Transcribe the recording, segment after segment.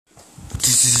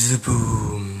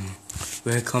Boom!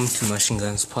 Welcome to Machine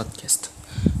Guns Podcast.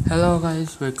 Hello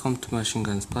guys, welcome to Machine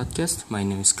Guns Podcast. My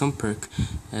name is Kumperk.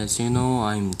 As you know,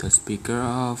 I'm the speaker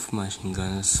of Machine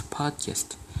Guns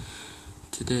Podcast.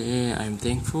 Today, I'm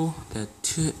thankful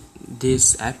that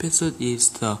this episode is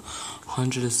the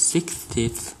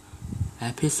 160th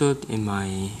episode in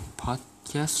my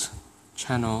podcast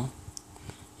channel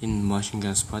in Machine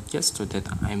Guns Podcast, so that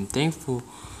I'm thankful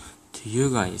to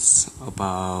you guys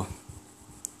about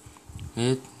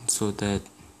it, so that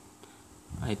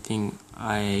I think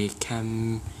I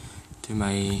can do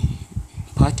my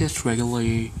podcast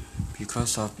regularly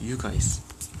because of you guys.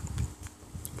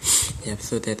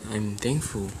 So that I'm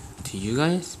thankful to you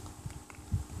guys.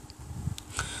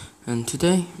 And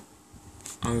today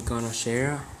I'm gonna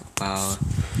share about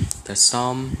the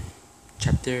Psalm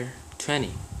chapter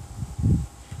 20,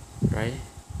 right?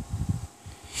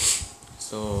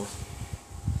 So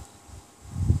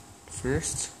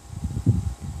first,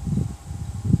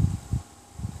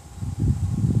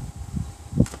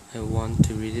 I want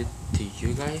to read it to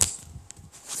you guys.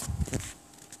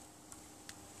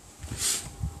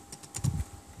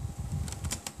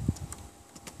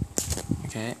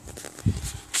 Okay,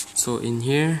 so in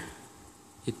here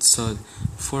it's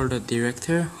for the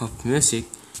director of music.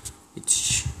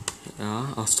 It's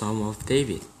a Psalm of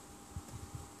David.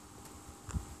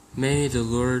 May the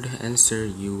Lord answer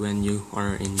you when you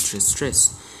are in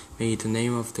distress. May the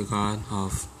name of the God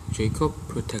of Jacob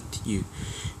protect you.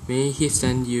 May he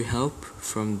send you help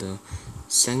from the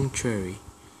sanctuary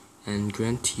and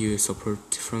grant you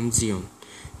support from Zion.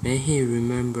 May he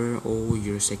remember all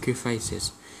your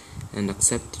sacrifices and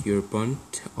accept your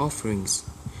burnt offerings.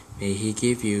 May he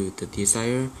give you the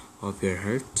desire of your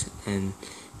heart and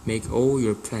make all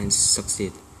your plans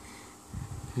succeed.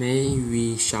 May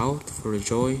we shout for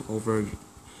joy over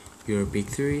your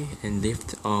victory and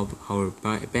lift up our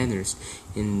banners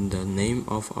in the name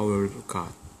of our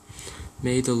God.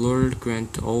 May the Lord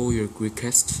grant all your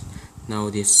requests.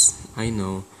 Now this I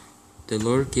know, the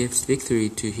Lord gives victory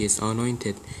to his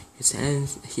anointed.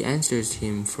 He answers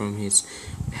him from his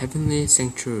heavenly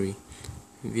sanctuary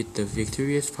with the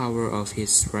victorious power of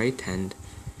his right hand.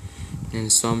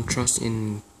 And some trust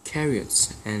in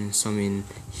chariots and some in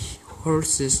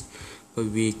horses, but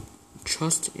we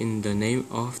trust in the name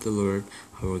of the Lord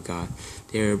our God.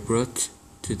 They are brought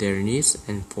to their knees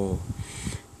and fall,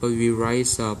 but we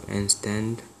rise up and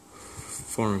stand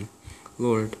firm.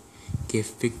 Lord, give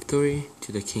victory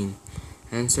to the King.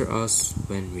 Answer us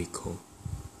when we call.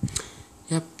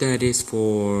 That is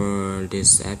for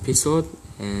this episode,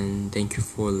 and thank you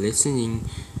for listening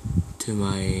to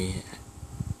my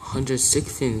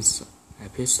 116th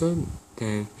episode.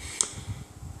 Then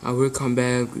I will come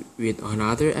back with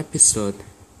another episode,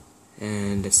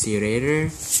 and see you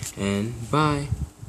later, and bye.